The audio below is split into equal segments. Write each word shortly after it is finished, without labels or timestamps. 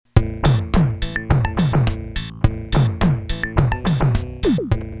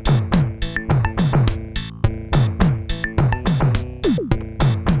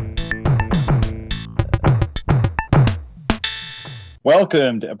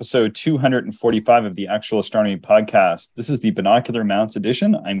Welcome to episode 245 of the Actual Astronomy Podcast. This is the Binocular Mounts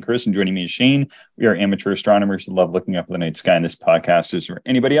edition. I'm Chris, and joining me is Shane. We are amateur astronomers who love looking up at the night sky, and this podcast is for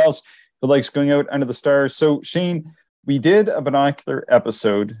anybody else who likes going out under the stars. So, Shane, we did a binocular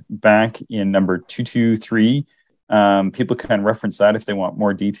episode back in number 223. People can reference that if they want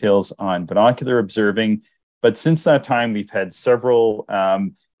more details on binocular observing. But since that time, we've had several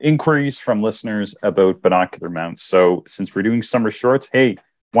inquiries from listeners about binocular mounts. So since we're doing summer shorts, hey,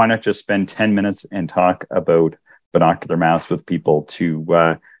 why not just spend 10 minutes and talk about binocular mounts with people to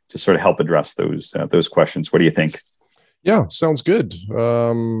sort of help address those questions? What do you think? Yeah, sounds good.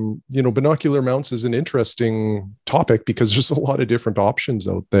 Binocular mounts is an interesting topic because there's a lot of different options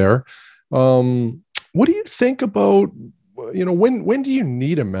out there. What do you think about, when do you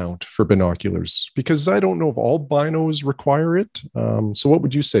need a mount for binoculars? Because I don't know if all binos require it. So what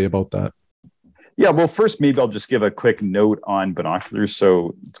would you say about that? Yeah, well, first, maybe I'll just give a quick note on binoculars.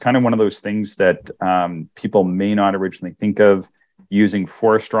 So it's kind of one of those things that people may not originally think of using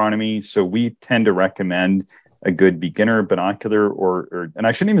for astronomy. So we tend to recommend a good beginner binocular, and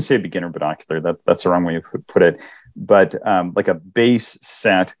I shouldn't even say beginner binocular. That's the wrong way to put it. But like a base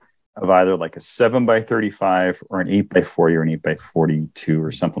set of either like a 7x35 or an 8x40 or an 8x42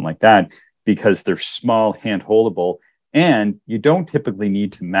 or something like that, because they're small, hand holdable, and you don't typically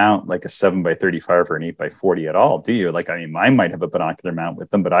need to mount like a 7x35 or an 8x40 at all, do you? Like, I mean, I might have a binocular mount with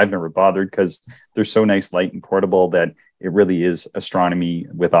them, but I've never bothered because they're so nice, light, and portable that it really is astronomy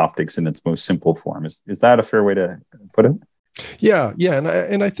with optics in its most simple form. Is that a fair way to put it? Yeah.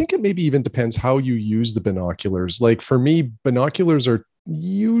 And I think it maybe even depends how you use the binoculars. Like for me, binoculars are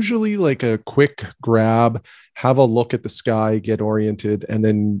usually like a quick grab, have a look at the sky, get oriented, and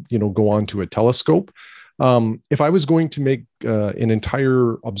then, go on to a telescope. If I was going to make an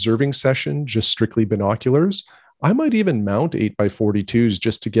entire observing session, just strictly binoculars, I might even mount 8x42s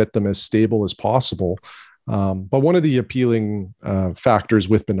just to get them as stable as possible. But one of the appealing factors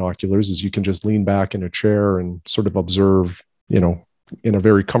with binoculars is you can just lean back in a chair and sort of observe, in a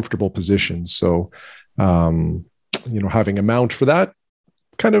very comfortable position. So, having a mount for that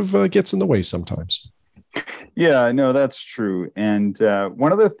kind of gets in the way sometimes. Yeah, no, that's true. And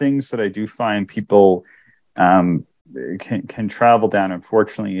one of the things that I do find people can travel down,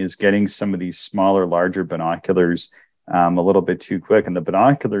 unfortunately, is getting some of these smaller, larger binoculars a little bit too quick. And the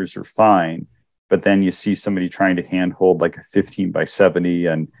binoculars are fine, but then you see somebody trying to handhold like a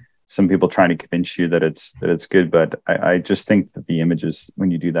 15x70, and some people trying to convince you that it's good. But I just think that the images when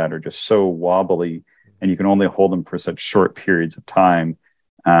you do that are just so wobbly, and you can only hold them for such short periods of time.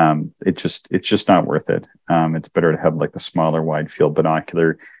 It's just not worth it. It's better to have like the smaller wide field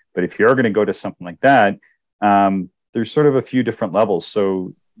binocular. But if you're going to go to something like that, there's sort of a few different levels.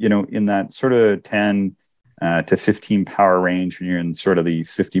 So, in that sort of 10 to 15 power range, when you're in sort of the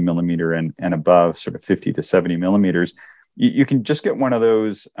 50 millimeter and above, sort of 50 to 70 millimeters, you can just get one of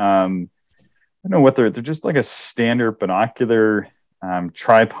those. I don't know what they're just like a standard binocular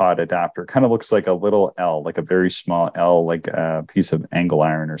tripod adapter. Kind of looks like a little L, like a very small L, like a piece of angle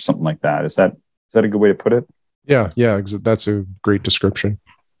iron or something like that. Is that a good way to put it? Yeah, that's a great description.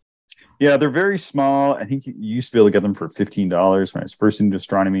 Yeah, they're very small. I think you used to be able to get them for $15 when I was first into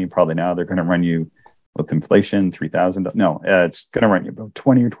astronomy. Probably now they're going to run you, with inflation, $3,000. No, it's going to run you about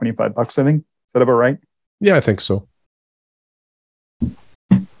 20 or 25 bucks, I think. Is that about right? Yeah, I think so.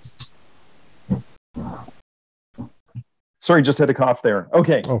 Sorry, just had to cough there.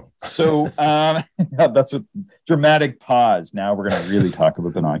 Okay. Oh. So that's a dramatic pause. Now we're going to really talk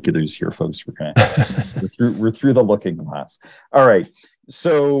about binoculars here, folks. We're through the looking glass. All right.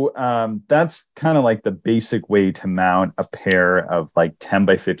 So that's kind of like the basic way to mount a pair of like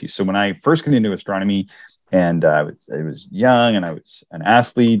 10x50. So when I first got into astronomy, and I was young and I was an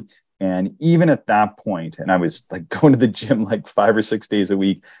athlete, and even at that point, and I was like going to the gym like 5 or 6 days a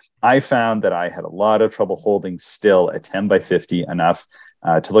week, I found that I had a lot of trouble holding still a 10x50 enough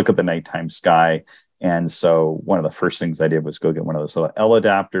to look at the nighttime sky. And so one of the first things I did was go get one of those little L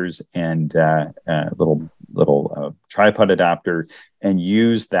adapters and little tripod adapter and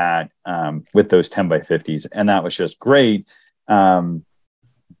use that with those 10x50s. And that was just great.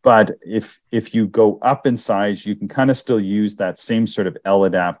 But if you go up in size, you can kind of still use that same sort of L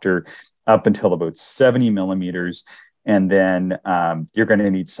adapter up until about 70 millimeters. And then you're going to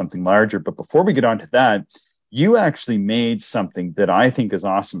need something larger. But before we get on to that, you actually made something that I think is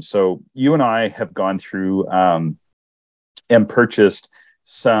awesome. So you and I have gone through and purchased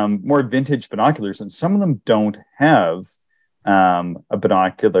some more vintage binoculars, and some of them don't have a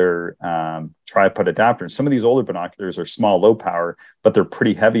binocular tripod adapter. Some of these older binoculars are small, low power, but they're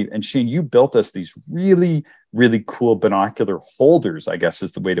pretty heavy. And Shane, you built us these really, really cool binocular holders, I guess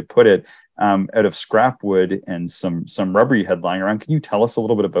is the way to put it, out of scrap wood and some rubber you had lying around. Can you tell us a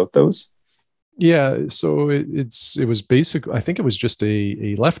little bit about those? Yeah, so it was basically, I think it was just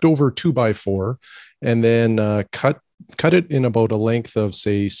a leftover 2x4, and then cut it in about a length of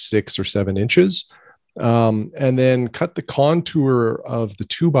say 6 or 7 inches, and then cut the contour of the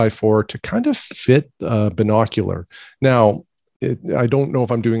 2x4 to kind of fit a binocular. Now, I don't know if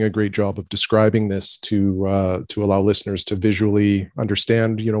I'm doing a great job of describing this to allow listeners to visually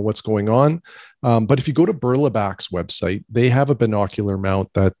understand, what's going on. But if you go to Burlapback's website, they have a binocular mount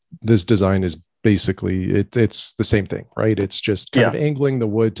that this design is basically it's the same thing, right? It's just kind of angling the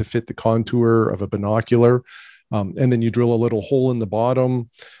wood to fit the contour of a binocular, and then you drill a little hole in the bottom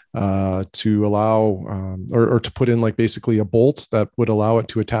to allow or to put in like basically a bolt that would allow it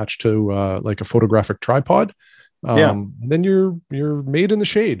to attach to like a photographic tripod. Then you're made in the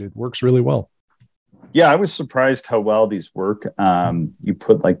shade. It works really well. Yeah, I was surprised how well these work. You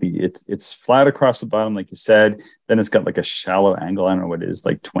put like it's flat across the bottom, like you said. Then it's got like a shallow angle. I don't know what it is,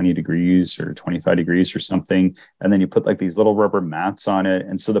 like 20 degrees or 25 degrees or something. And then you put like these little rubber mats on it.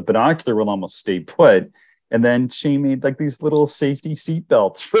 And so the binocular will almost stay put. And then Shane made like these little safety seat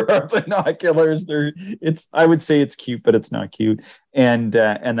belts for our binoculars. I would say it's cute, but it's not cute. And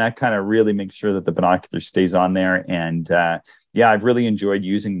that kind of really makes sure that the binocular stays on there. And I've really enjoyed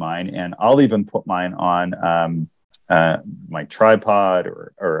using mine, and I'll even put mine on my tripod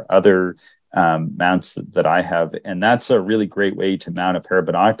or other mounts that I have. And that's a really great way to mount a pair of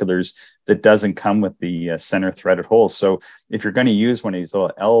binoculars that doesn't come with the center threaded hole. So if you're going to use one of these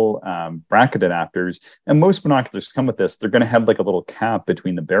little L bracket adapters, and most binoculars come with this, they're going to have like a little cap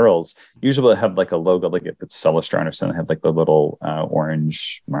between the barrels. Usually they'll have like a logo, like if it's Celestron or something, have like the little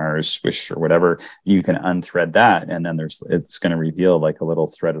orange Mars swish or whatever. You can unthread that, and then it's going to reveal like a little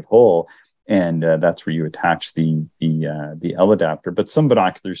threaded hole. And that's where you attach the L adapter. But some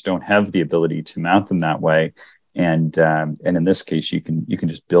binoculars don't have the ability to mount them that way. And in this case, you can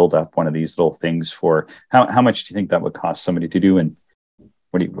just build up one of these little things for how much do you think that would cost somebody to do? And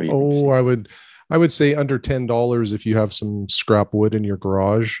what do you think? I would say under $10 if you have some scrap wood in your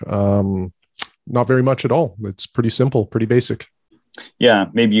garage. Not very much at all. It's pretty simple, pretty basic. Yeah,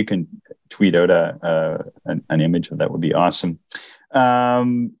 maybe you can tweet out an image of that. Would be awesome.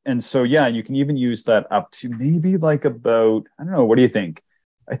 And so, you can even use that up to maybe like about, I don't know, what do you think?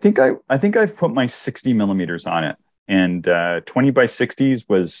 I think I've put my 60 millimeters on it, and 20 by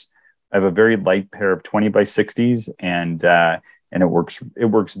 60s I have a very light pair of 20 by 60s, and it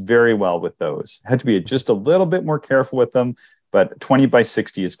works very well with those. Had to be just a little bit more careful with them, but 20 by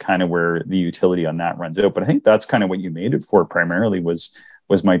 60 is kind of where the utility on that runs out. But I think that's kind of what you made it for primarily was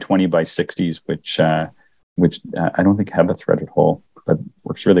my 20 by 60s, which I don't think have a threaded hole, but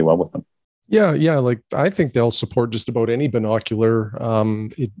works really well with them. Yeah. Like I think they'll support just about any binocular.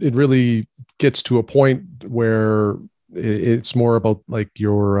 It really gets to a point where it's more about like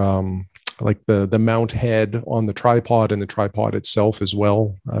your like the mount head on the tripod and the tripod itself as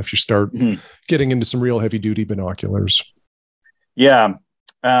well. If you start getting into some real heavy duty binoculars. Yeah.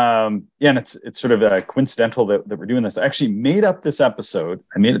 And it's sort of coincidental that we're doing this. I actually made up this episode.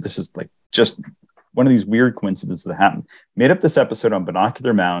 This is like just one of these weird coincidences that happened. Made up this episode on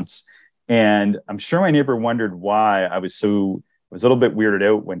binocular mounts. And I'm sure my neighbor wondered why I was a little bit weirded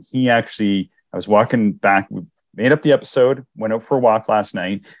out when I was walking back, we made up the episode, went out for a walk last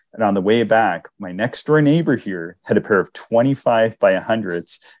night. And on the way back, my next door neighbor here had a pair of 25 by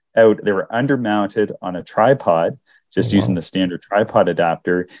 100s out. They were undermounted on a tripod, just using the standard tripod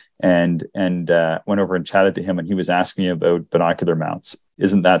adapter, and went over and chatted to him. And he was asking me about binocular mounts.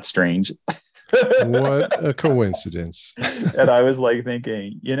 Isn't that strange? What a coincidence. And I was like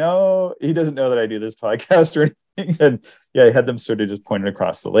thinking, he doesn't know that I do this podcast or anything. And I had them sort of just pointed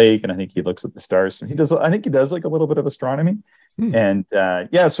across the lake, and I think he looks at the stars. And I think he does like a little bit of astronomy. And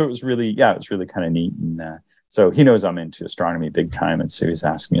so it was really kind of neat. And so he knows I'm into astronomy big time. And so he was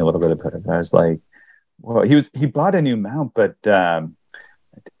asking me a little bit about it. I was like, well, he bought a new mount, but a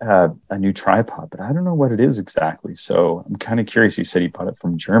new tripod, but I don't know what it is exactly. So I'm kind of curious. He said he bought it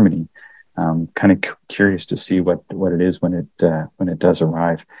from Germany. Kind of curious to see what it is when it does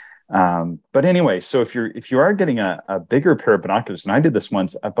arrive. But anyway, so if you are getting a bigger pair of binoculars, and I did this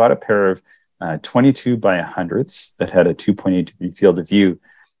once, I bought a pair of 22 by 100s that had a 2.8 degree field of view,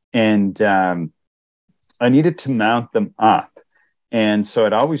 and I needed to mount them up. And so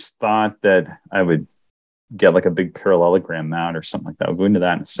I'd always thought that I would get like a big parallelogram mount or something like that. I'll go into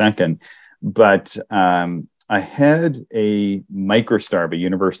that in a second. But I had a microstar by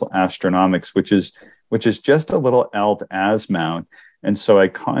Universal Astronomics, which is just a little alt-az mount. And so I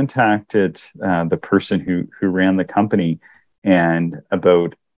contacted the person who ran the company and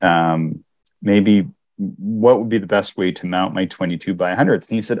about maybe what would be the best way to mount my 22 by 100s.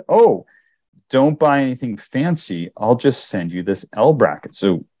 And he said, "Oh, don't buy anything fancy. I'll just send you this L bracket."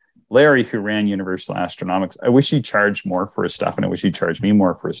 So Larry, who ran Universal Astronomics, I wish he charged more for his stuff, and I wish he charged me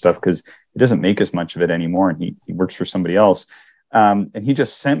more for his stuff because he doesn't make as much of it anymore, and he works for somebody else. And he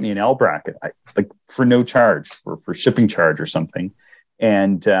just sent me an L bracket, like for no charge, or for shipping charge or something.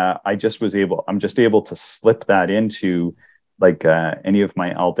 And I'm just able to slip that into like any of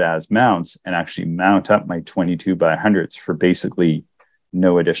my alt-az mounts and actually mount up my 22 by 100s for basically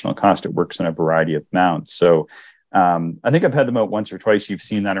no additional cost. It works on a variety of mounts. So I think I've had them out once or twice. You've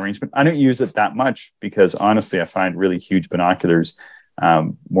seen that arrangement. I don't use it that much because honestly, I find really huge binoculars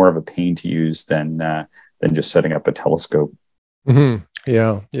more of a pain to use than just setting up a telescope. Mm-hmm.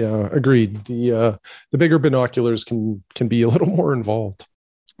 Yeah, agreed. The bigger binoculars can be a little more involved.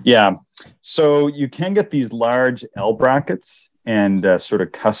 Yeah, so you can get these large L brackets and sort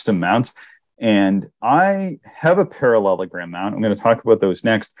of custom mounts. And I have a parallelogram mount. I'm going to talk about those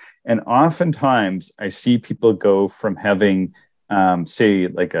next. And oftentimes I see people go from having, say,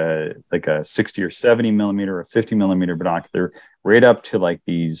 like a 60 or 70 millimeter or 50 millimeter binocular right up to like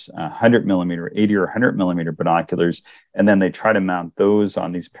these 100 millimeter, 80 or 100 millimeter binoculars. And then they try to mount those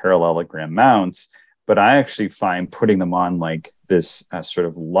on these parallelogram mounts. But I actually find putting them on like this sort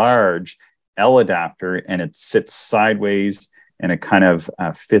of large L adapter, and it sits sideways and it kind of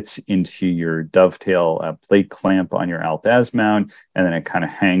fits into your dovetail plate clamp on your alt-az mount, and then it kind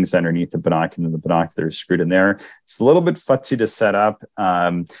of hangs underneath the binocular, and the binocular is screwed in there. It's a little bit futzy to set up,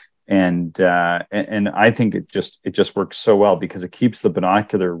 and I think it just works so well because it keeps the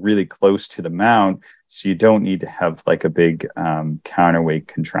binocular really close to the mount, so you don't need to have like a big counterweight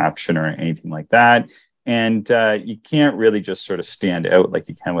contraption or anything like that. And you can't really just sort of stand out like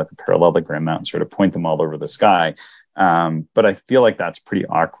you can with a parallelogram mount and sort of point them all over the sky. But I feel like that's pretty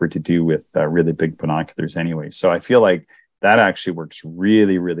awkward to do with really big binoculars anyway. So I feel like that actually works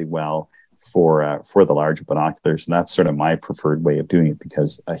really, really well for the larger binoculars. And that's sort of my preferred way of doing it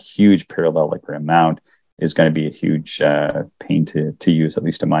because a huge parallelogram mount is going to be a huge pain to use, at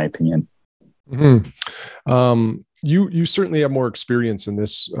least in my opinion. Mm-hmm. You certainly have more experience in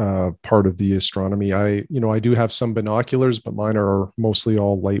this part of the astronomy. I do have some binoculars, but mine are mostly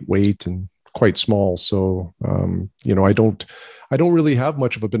all lightweight and quite small. So, I don't really have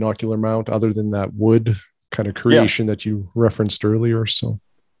much of a binocular mount other than that wood kind of creation that you referenced earlier. So,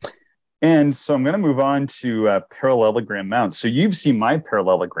 and so I'm going to move on to parallelogram mounts. So you've seen my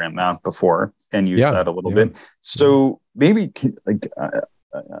parallelogram mount before and used that a little bit. So maybe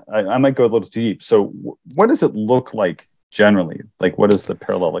I might go a little too deep. So what does it look like generally? Like what is the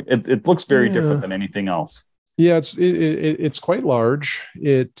parallel? It looks very different than anything else. Yeah, it's quite large.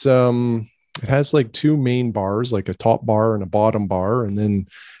 It has like two main bars, like a top bar and a bottom bar, and then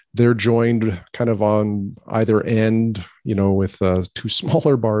they're joined kind of on either end, with two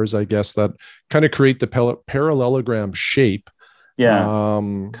smaller bars, I guess, that kind of create the parallelogram shape. Yeah,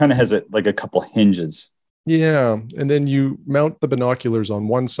 kind of has it like a couple hinges. Yeah, and then you mount the binoculars on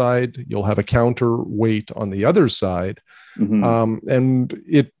one side. You'll have a counterweight on the other side. Mm-hmm. And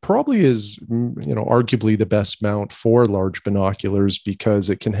it probably is, arguably the best mount for large binoculars because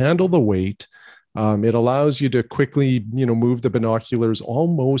it can handle the weight. It allows you to quickly, move the binoculars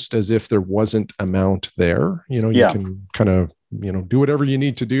almost as if there wasn't a mount there. You can kind of, do whatever you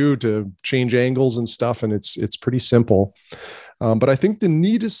need to do to change angles and stuff. And it's pretty simple. But I think the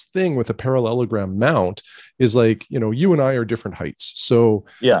neatest thing with a parallelogram mount is like, you and I are different heights. So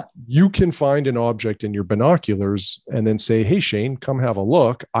you can find an object in your binoculars and then say, "Hey, Shane, come have a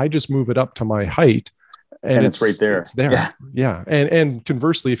look." I just move it up to my height. And it's right there. It's there. Yeah. And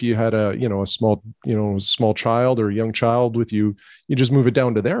conversely, if you had a small child or a young child with you, you just move it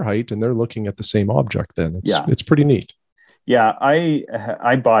down to their height and they're looking at the same object. Then it's pretty neat. Yeah,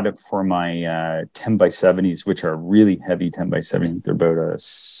 I bought it for my 10 by 70s, which are really heavy 10 by 70. They're about a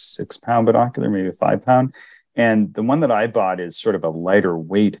 6-pound binocular, maybe a 5-pound. And the one that I bought is sort of a lighter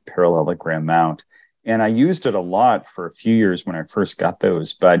weight parallelogram mount. And I used it a lot for a few years when I first got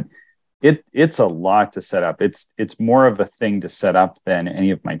those, but it's a lot to set up. It's more of a thing to set up than any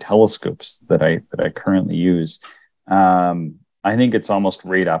of my telescopes that I currently use. I think it's almost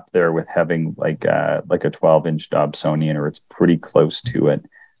right up there with having like a 12-inch Dobsonian, or it's pretty close to it.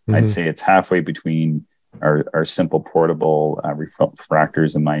 Mm-hmm. I'd say it's halfway between our simple portable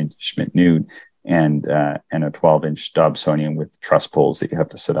refractors and my Schmidt-Newt and a 12-inch Dobsonian with truss poles that you have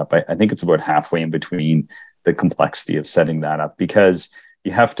to set up. I think it's about halfway in between the complexity of setting that up, because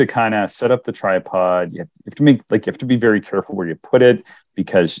you have to kind of set up the tripod. You have to you have to be very careful where you put it,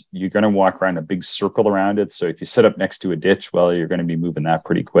 because you're going to walk around a big circle around it. So if you set up next to a ditch, well, you're going to be moving that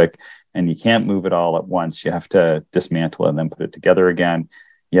pretty quick, and you can't move it all at once. You have to dismantle it and then put it together again.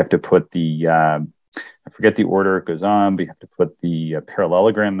 You have to put I forget the order it goes on, but you have to put the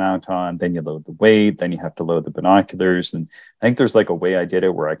parallelogram mount on, then you load the weight, then you have to load the binoculars. And I think there's like a way I did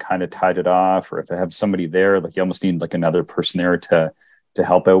it where I kind of tied it off, or if I have somebody there, like you almost need like another person there to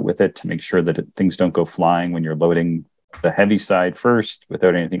help out with it, to make sure that things don't go flying when you're loading the heavy side first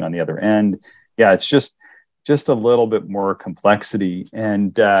without anything on the other end. Yeah, it's just a little bit more complexity.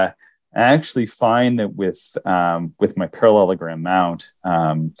 And I actually find that with my parallelogram mount,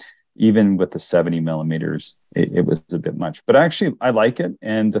 even with the 70 millimeters, it was a bit much. But actually, I like it.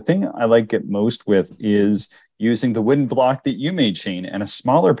 And the thing I like it most with is using the wooden block that you made, Shane, and a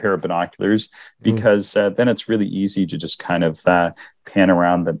smaller pair of binoculars, because then it's really easy to just kind of pan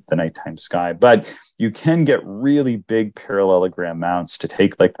around the nighttime sky. But you can get really big parallelogram mounts to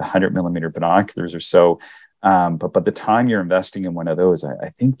take like the 100 millimeter binoculars or so. But by the time you're investing in one of those, I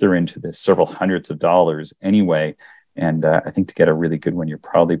think they're into the several hundreds of dollars anyway. And I think to get a really good one, you're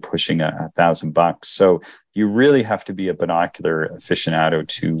probably pushing $1,000. So you really have to be a binocular aficionado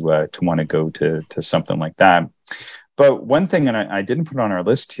to want to go to something like that. But one thing, and I didn't put on our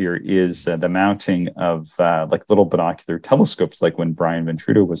list here, is the mounting of like little binocular telescopes. Like when Brian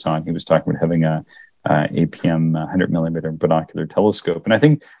Ventrudo was on, he was talking about having a APM 100 millimeter binocular telescope. And I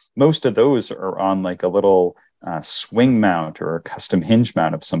think most of those are on like a little swing mount or a custom hinge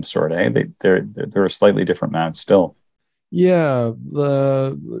mount of some sort. They're a slightly different mount still. Yeah,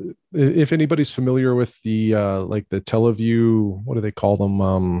 if anybody's familiar with the like the Teleview, what do they call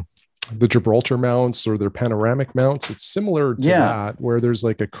them? The Gibraltar mounts or their panoramic mounts. It's similar to that, where there's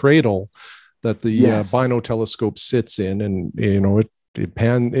like a cradle that the bino telescope sits in, and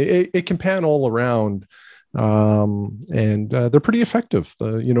it can pan all around, and they're pretty effective.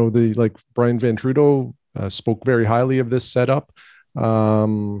 The like Brian Ventrudo spoke very highly of this setup.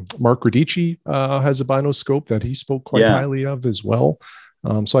 Mark Radici has a binoscope that he spoke quite highly of as well.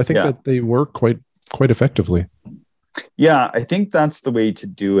 So I think that they work quite effectively. Yeah, I think that's the way to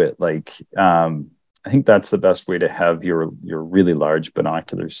do it. Like, I think that's the best way to have your really large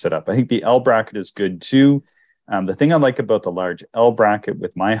binoculars set up. I think the L bracket is good too. The thing I like about the large L bracket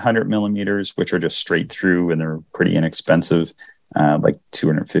with my 100 millimeters, which are just straight through and they're pretty inexpensive, like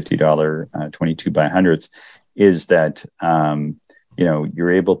 $250 22 by 100s, is that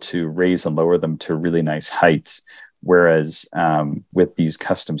you're able to raise and lower them to really nice heights. Whereas with these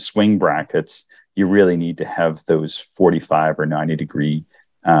custom swing brackets, you really need to have those 45 or 90 degree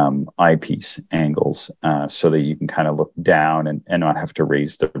eyepiece angles so that you can kind of look down and not have to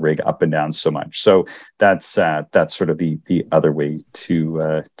raise the rig up and down so much. So that's sort of the other way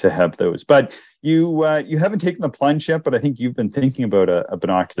to have those. But you haven't taken the plunge yet, but I think you've been thinking about a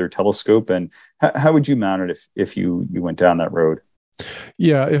binocular telescope. And how would you mount it if you went down that road?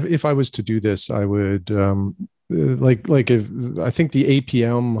 Yeah, if I was to do this, I would if I think the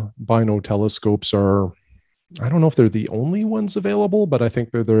APM bino telescopes are, I don't know if they're the only ones available, but I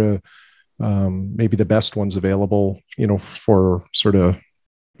think they're maybe the best ones available, for sort of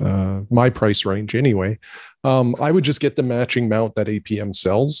my price range anyway. I would just get the matching mount that APM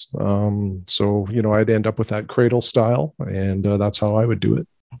sells. So I'd end up with that cradle style, and that's how I would do it.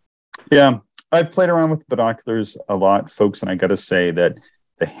 Yeah. I've played around with binoculars a lot, folks, and I got to say that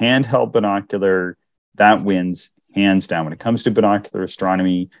the handheld binocular, that wins hands down. When it comes to binocular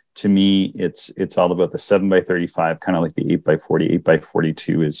astronomy, to me, it's all about the 7x35, kind of like the 8x40,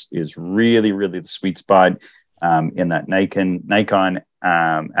 8x42 is really, really the sweet spot in that Nikon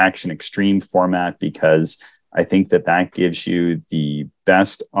Action Extreme format, because I think that gives you the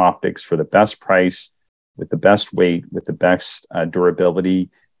best optics for the best price, with the best weight, with the best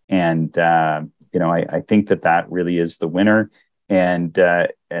durability. And, I think that really is the winner. And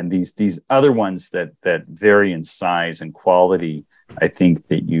these other ones that vary in size and quality, I think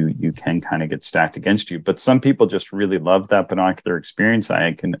that you can kind of get stacked against you. But some people just really love that binocular experience.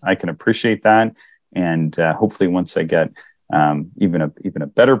 I can appreciate that. And hopefully once I get even a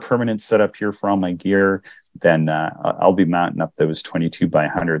better permanent setup here for all my gear, then I'll be mounting up those 22 by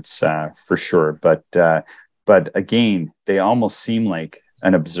 100s for sure. But again, they almost seem like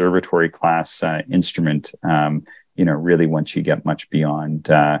an observatory class instrument, really once you get much beyond,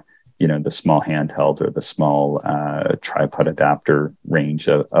 the small handheld or the small tripod adapter range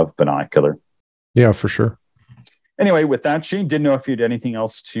of binocular. Yeah, for sure. Anyway, with that, Shane, didn't know if you had anything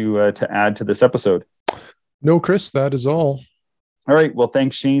else to add to this episode. No, Chris, that is all. All right. Well,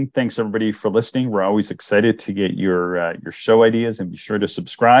 thanks, Shane. Thanks, everybody, for listening. We're always excited to get your show ideas, and be sure to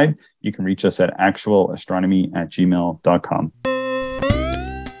subscribe. You can reach us at actualastronomy@gmail.com.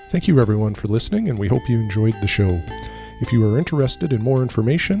 Thank you, everyone, for listening, and we hope you enjoyed the show. If you are interested in more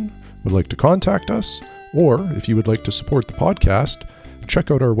information, would like to contact us, or if you would like to support the podcast,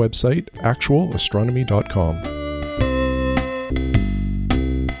 check out our website, actualastronomy.com.